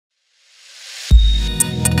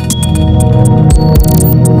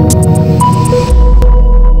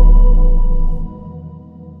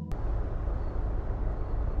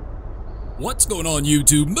going on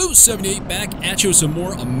YouTube? Moose78 back at you with some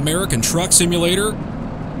more American Truck Simulator.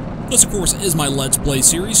 This, of course, is my Let's Play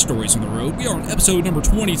series, Stories on the Road. We are on episode number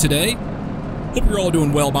 20 today. Hope you're all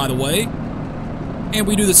doing well, by the way. And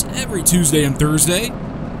we do this every Tuesday and Thursday.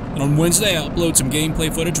 And on Wednesday, I upload some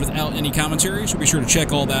gameplay footage without any commentary, so be sure to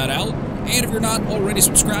check all that out. And if you're not already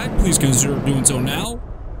subscribed, please consider doing so now.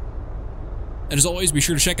 And as always, be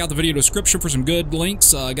sure to check out the video description for some good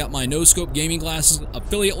links. I got my no-scope gaming glasses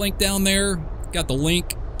affiliate link down there. Got the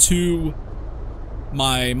link to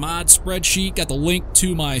my mod spreadsheet. Got the link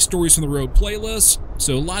to my Stories from the Road playlist.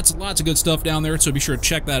 So lots of good stuff down there, so be sure to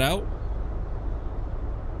check that out.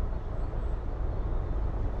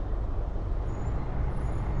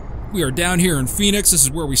 We are down here in Phoenix. This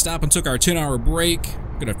is where we stopped and took our 10-hour break.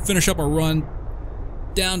 Gonna finish up our run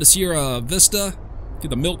down to Sierra Vista. Get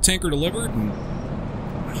the milk tanker delivered and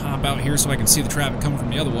hop out here so I can see the traffic coming from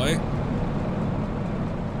the other way.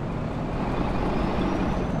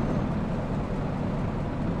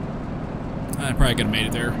 I probably could have made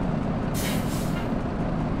it there.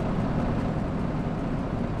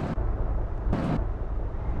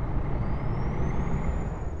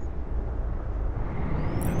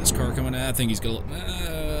 This car coming out, I think he's gonna.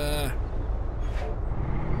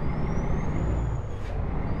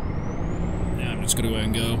 I'm just gonna go ahead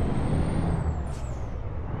and go.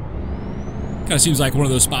 Kind of seems like one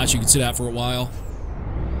of those spots you can sit at for a while.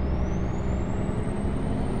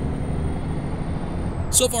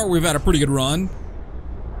 So far, we've had a pretty good run.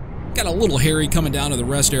 Got a little hairy coming down to the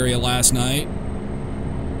rest area last night.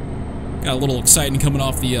 Got a little exciting coming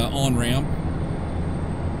off the on-ramp.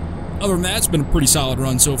 Other than that, it's been a pretty solid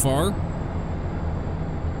run so far.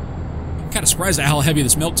 Kind of surprised at how heavy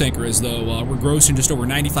this milk tanker is, though. We're grossing just over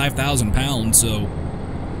 95,000 pounds, so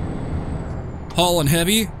hauling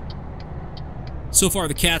heavy. So far,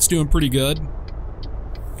 the cat's doing pretty good.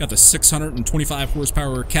 Got the 625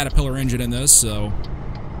 horsepower Caterpillar engine in this, so.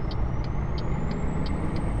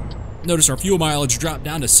 Notice our fuel mileage dropped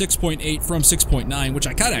down to 6.8 from 6.9, which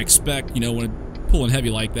I kind of expect, you know, when pulling heavy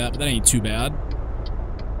like that, but that ain't too bad.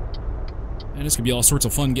 And this could be all sorts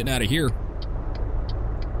of fun getting out of here.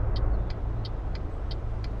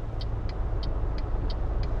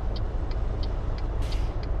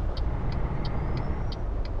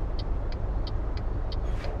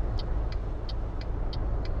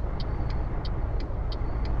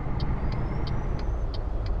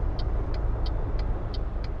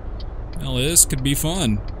 Well, this could be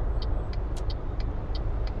fun.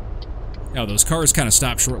 Now, those cars kind of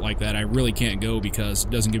stop short like that. I really can't go because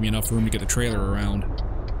it doesn't give me enough room to get the trailer around.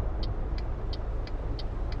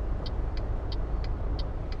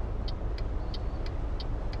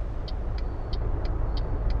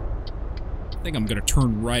 I think I'm going to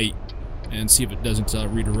turn right and see if it doesn't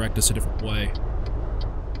redirect us a different way.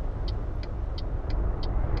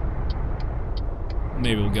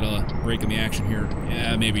 Maybe we'll get a break in the action here.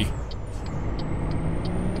 Yeah, maybe.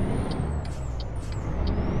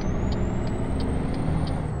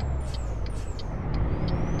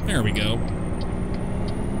 There we go.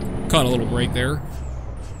 Caught a little break there.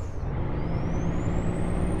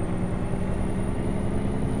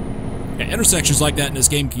 Yeah, intersections like that in this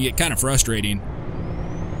game can get kind of frustrating.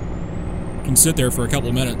 You can sit there for a couple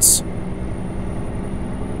of minutes.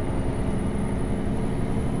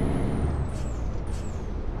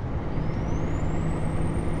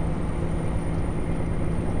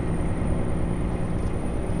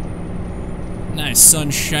 Nice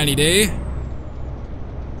sunshiny day.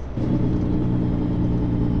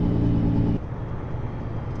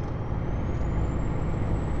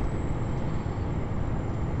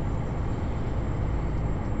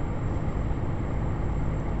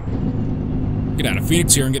 Get out of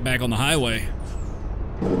Phoenix here and get back on the highway.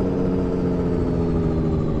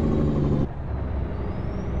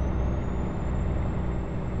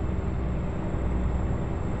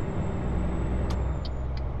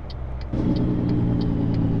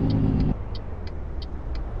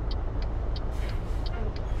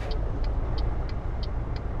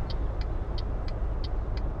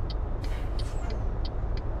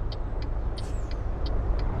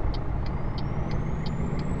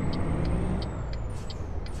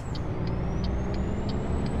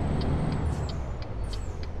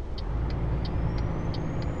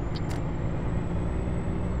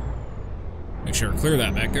 Make sure to clear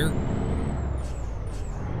that back there.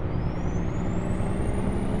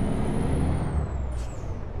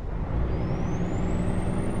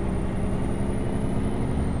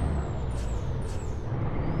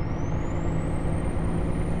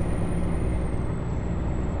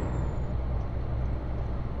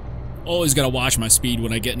 Always got to watch my speed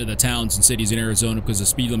when I get into the towns and cities in Arizona because the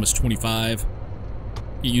speed limit's 25.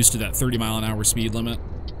 Get used to that 30-mile-an-hour speed limit.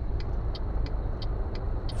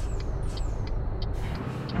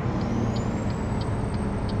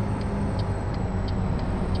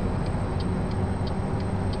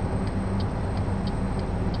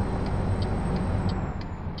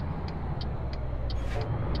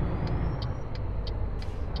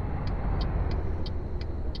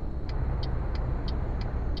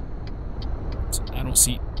 I don't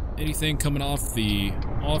see anything coming off the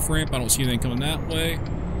off-ramp. I don't see anything coming that way.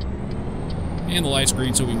 And the light's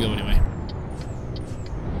green, so we can go anyway.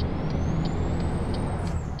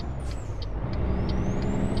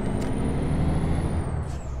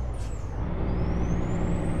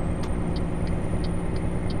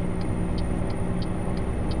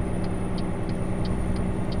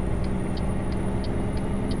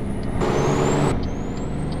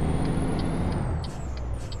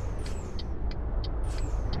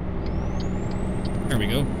 There we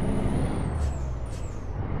go.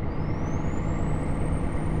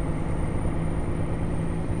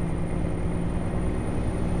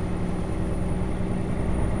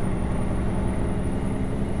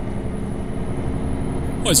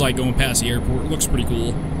 Always like going past the airport. It looks pretty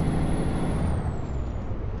cool.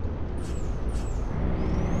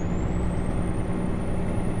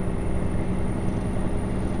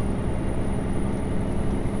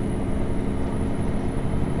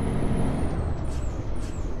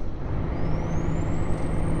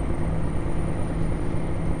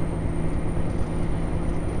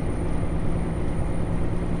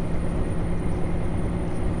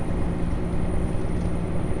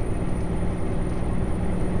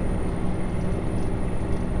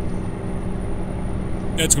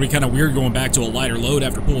 It's going to be kind of weird going back to a lighter load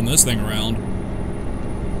after pulling this thing around.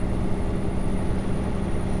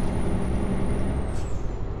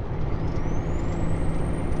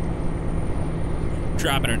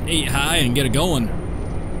 Drop it at 8 high and get it going.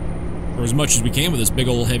 Or as much as we can with this big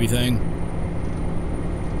old heavy thing.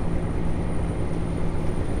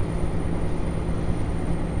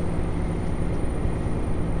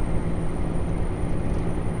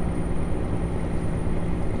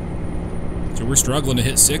 So we're struggling to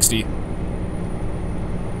hit 60.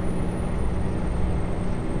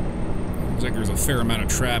 Looks like there's a fair amount of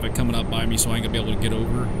traffic coming up by me, so I ain't gonna be able to get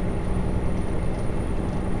over.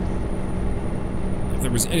 If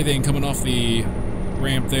there was anything coming off the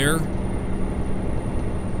ramp there.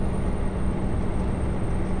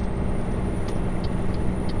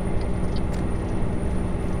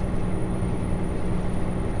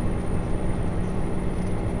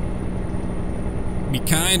 Be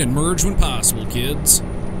kind and merge when possible, kids.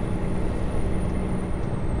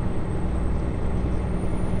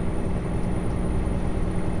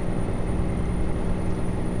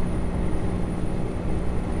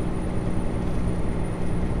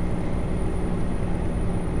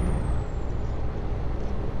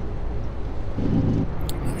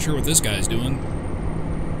 Not sure what this guy's doing.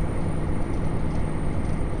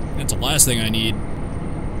 That's the last thing I need.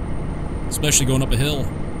 Especially going up a hill.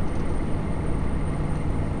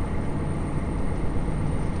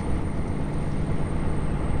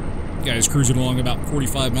 Guy's cruising along about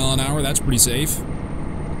 45 miles an hour. That's pretty safe.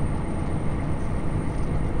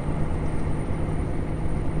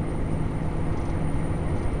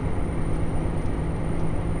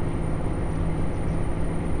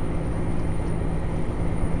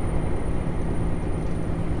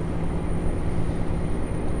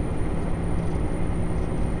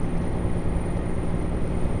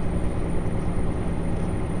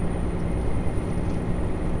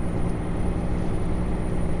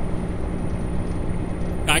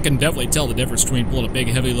 I can definitely tell the difference between pulling a big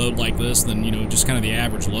heavy load like this than, you know, just kind of the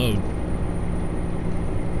average load.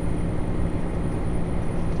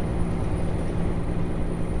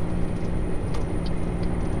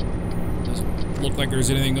 Doesn't look like there's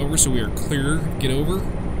anything over, so we are clear. Get over.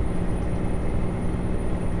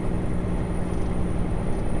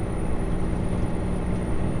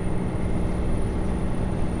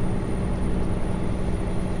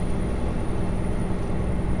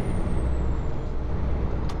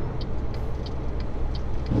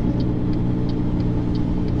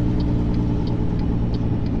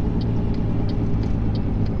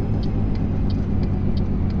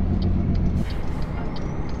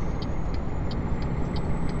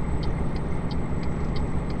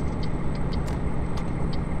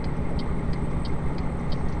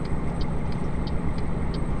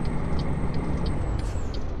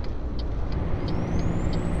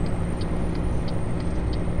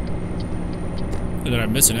 Did I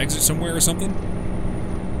miss an exit somewhere or something?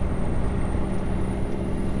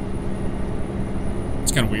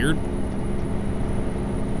 It's kind of weird.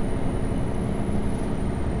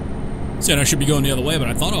 Said I should be going the other way, but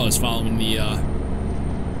I thought I was following the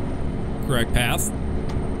correct path.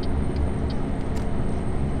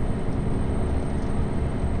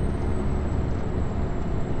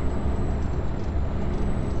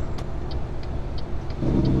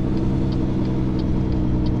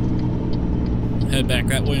 Head back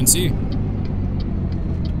that way and see.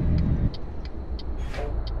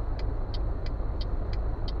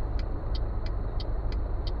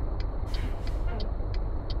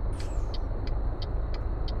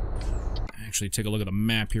 Actually, take a look at the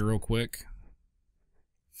map here real quick.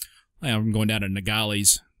 I'm going down to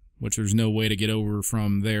Nogales, which there's no way to get over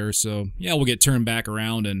from there. So yeah, we'll get turned back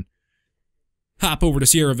around and hop over to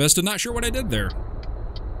Sierra Vista. Not sure what I did there.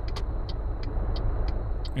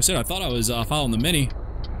 Like I said, I thought I was following the Mini,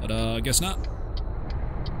 but I guess not.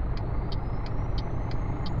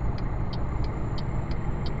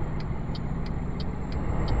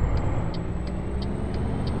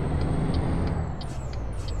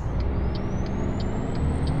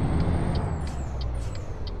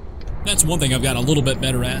 That's one thing I've got a little bit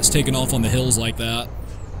better at, is taking off on the hills like that.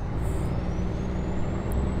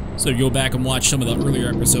 So if you go back and watch some of the earlier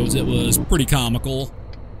episodes, it was pretty comical.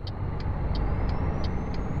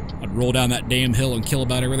 I'd roll down that damn hill and kill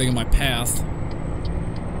about everything in my path.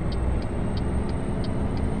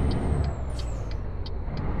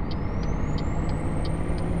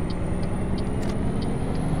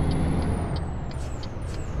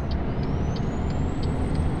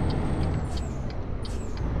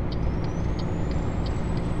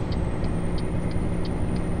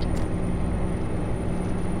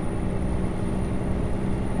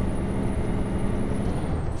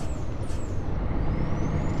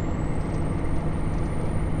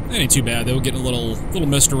 That ain't too bad though, getting a little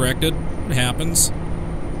misdirected. It happens.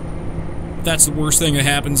 If that's the worst thing that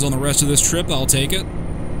happens on the rest of this trip, I'll take it.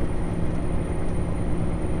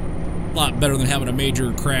 A lot better than having a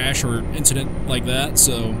major crash or incident like that,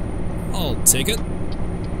 so I'll take it.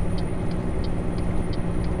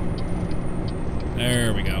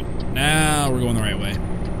 There we go. Now we're going the right way.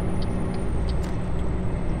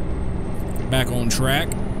 Back on track.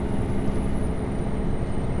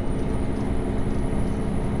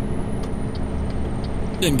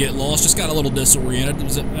 Didn't get lost, just got a little disoriented.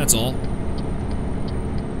 That's all.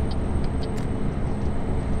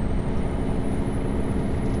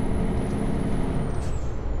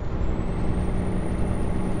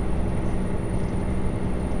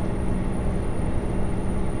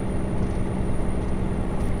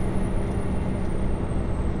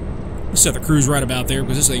 Set the cruise right about there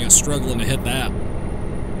because this thing is struggling to hit that.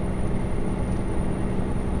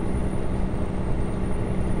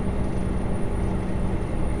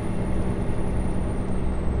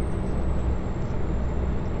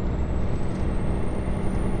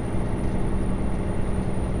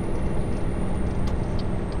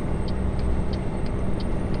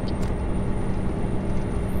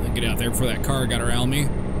 Get out there before that car got around me.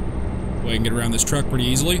 Way I can get around this truck pretty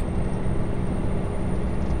easily.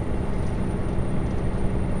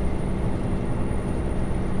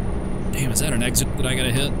 Damn, is that an exit that I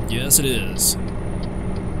gotta hit? Yes, it is.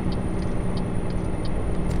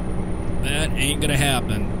 That ain't gonna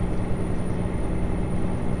happen.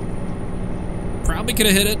 Probably could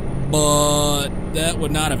have hit it, but that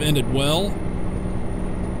would not have ended well.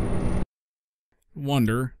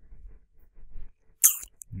 Wonder.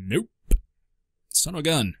 Nope. Son of a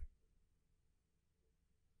gun.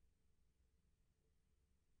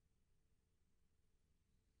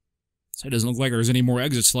 So it doesn't look like there's any more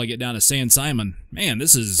exits till I get down to San Simon. Man,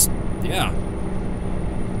 this is... yeah.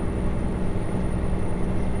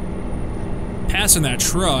 Passing that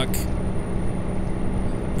truck,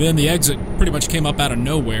 then the exit pretty much came up out of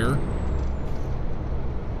nowhere.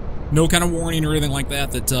 No kind of warning or anything like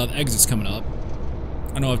that that the exit's coming up.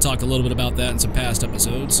 I know I've talked a little bit about that in some past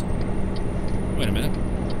episodes. Wait a minute.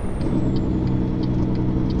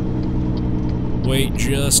 Wait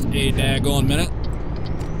just a daggone minute.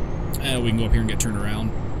 We can go up here and get turned around.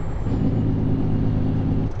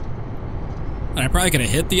 And I probably could have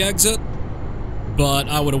hit the exit, but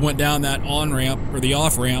I would have went down that on-ramp, or the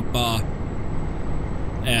off-ramp,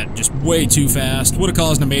 at just way too fast. Would have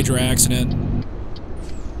caused a major accident.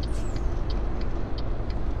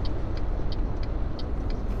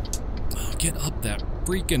 Get up that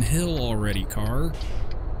freaking hill already, car.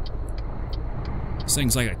 This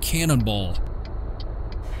thing's like a cannonball.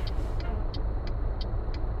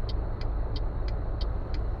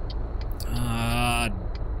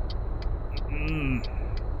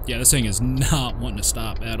 Yeah, this thing is not wanting to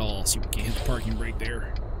stop at all. See if we can hit the parking brake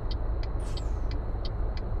there.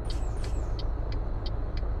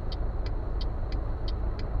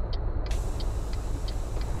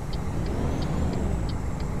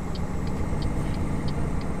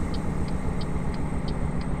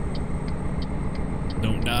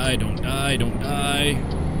 die, don't die.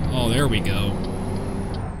 Oh, there we go.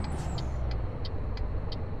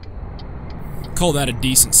 Call that a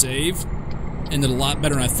decent save. Ended a lot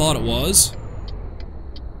better than I thought it was.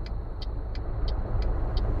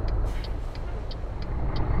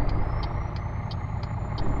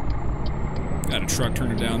 Got a truck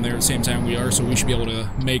turning down there at the same time we are, so we should be able to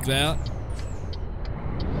make that.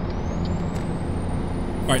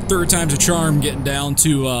 Alright, third time's a charm getting down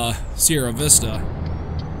to Sierra Vista.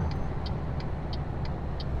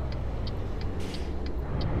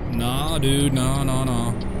 Nah, dude, nah.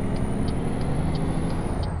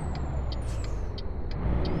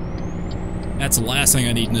 That's the last thing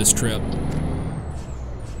I need in this trip.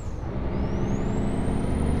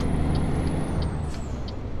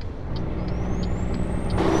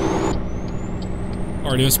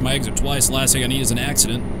 Already missed my exit twice. The last thing I need is an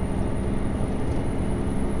accident.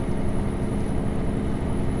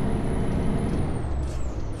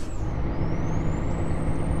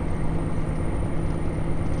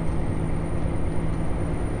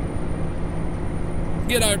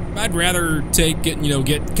 I'd rather take getting,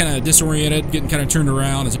 get kind of disoriented, getting kind of turned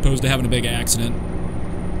around, as opposed to having a big accident.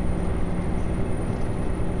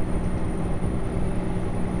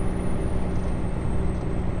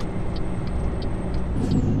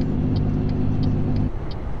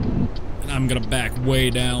 And I'm gonna back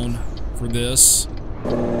way down for this.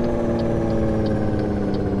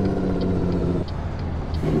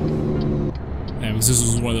 And because this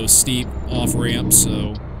was one of those steep off ramps,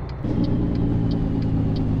 so.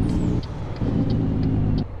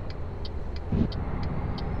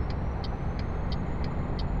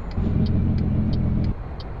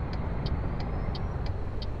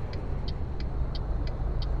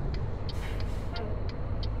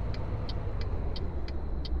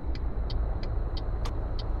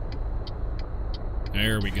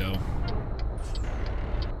 There we go.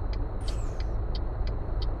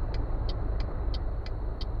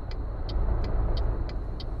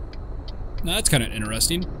 Now that's kind of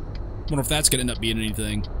interesting. Wonder if that's going to end up being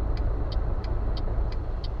anything.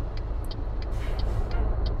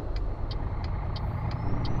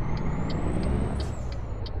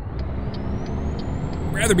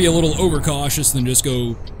 Rather be a little overcautious than just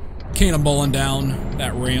go cannonballing down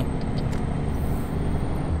that ramp.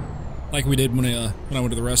 Like we did when I went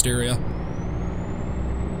to the rest area.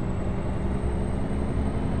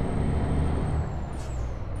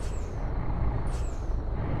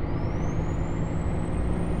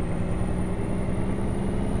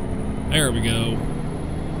 There we go.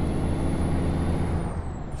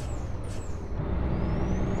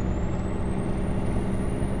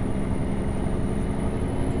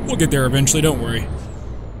 We'll get there eventually, don't worry.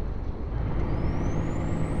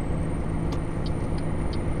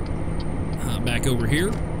 Back over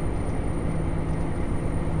here.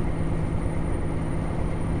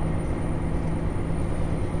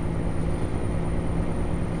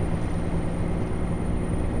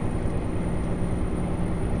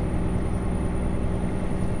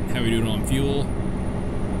 How we doing on fuel?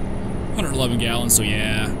 111 gallons, so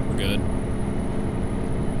yeah, we're good.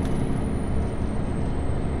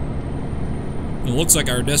 It looks like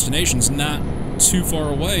our destination's not too far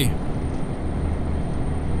away.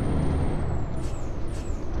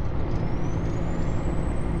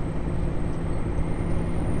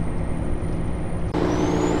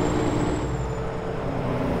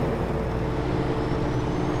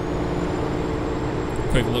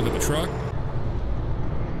 Quick look at the truck.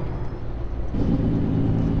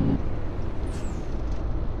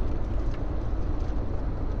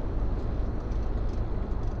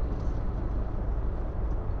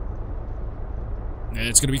 And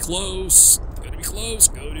it's gonna be close. It's gonna be close.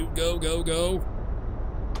 Go, dude. Go, go, go.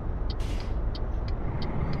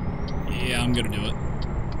 Yeah, I'm gonna do it.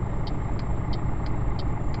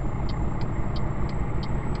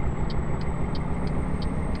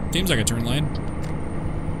 Seems like a turn lane.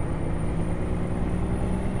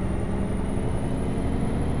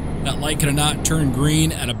 That light could have not turned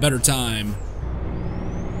green at a better time.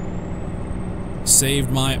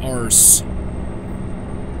 Saved my arse.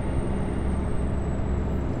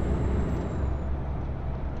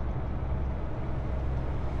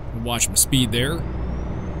 Watch my speed there.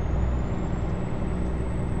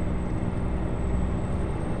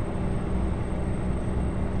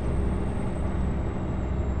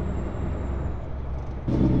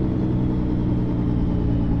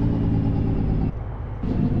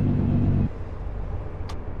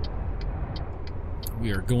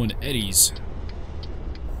 We are going to Eddie's.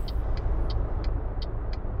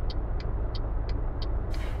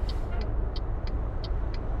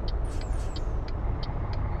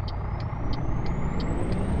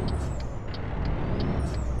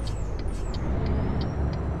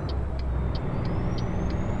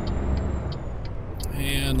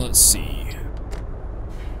 And let's see.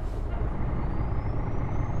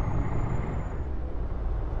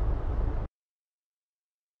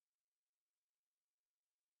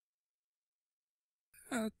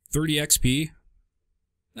 Uh, 30 XP.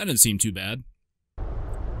 That didn't seem too bad.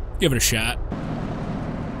 Give it a shot.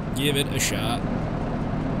 Give it a shot.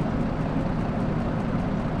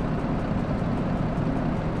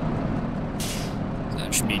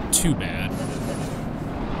 That shouldn't be too bad.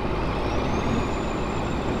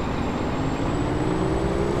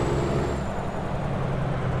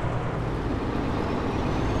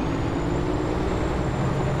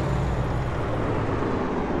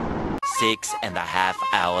 Six and a half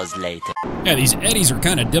hours later. Yeah, these eddies are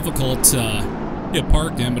kind of difficult to get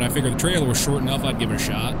parked in, but I figured the trailer was short enough I'd give it a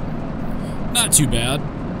shot. Not too bad.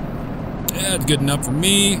 Yeah, it's good enough for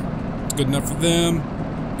me. It's good enough for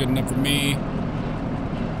them. Good enough for me.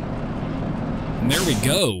 And there we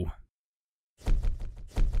go.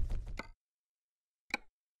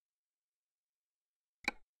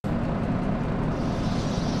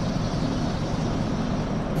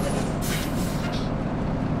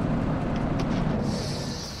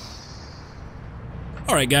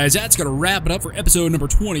 Alright guys, that's going to wrap it up for episode number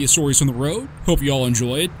 20 of Stories from the Road. Hope you all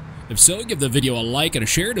enjoyed. If so, give the video a like and a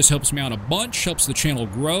share. This helps me out a bunch, helps the channel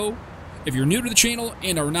grow. If you're new to the channel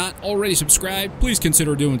and are not already subscribed, please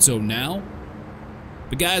consider doing so now.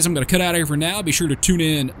 But guys, I'm going to cut out of here for now. Be sure to tune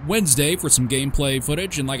in Wednesday for some gameplay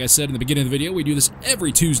footage. And like I said in the beginning of the video, we do this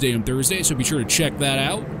every Tuesday and Thursday, so be sure to check that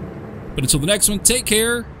out. But until the next one, take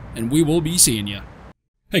care, and we will be seeing you.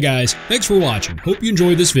 Hey guys, thanks for watching. Hope you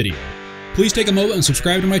enjoyed this video. Please take a moment and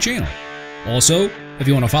subscribe to my channel. Also, if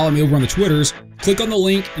you want to follow me over on the Twitters, click on the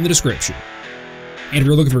link in the description. And if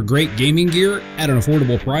you're looking for great gaming gear at an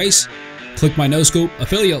affordable price, click my NoScope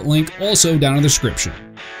affiliate link also down in the description.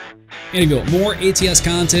 And if you want more ATS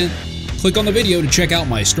content, click on the video to check out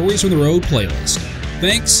my Stories from the Road playlist.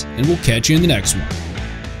 Thanks, and we'll catch you in the next one.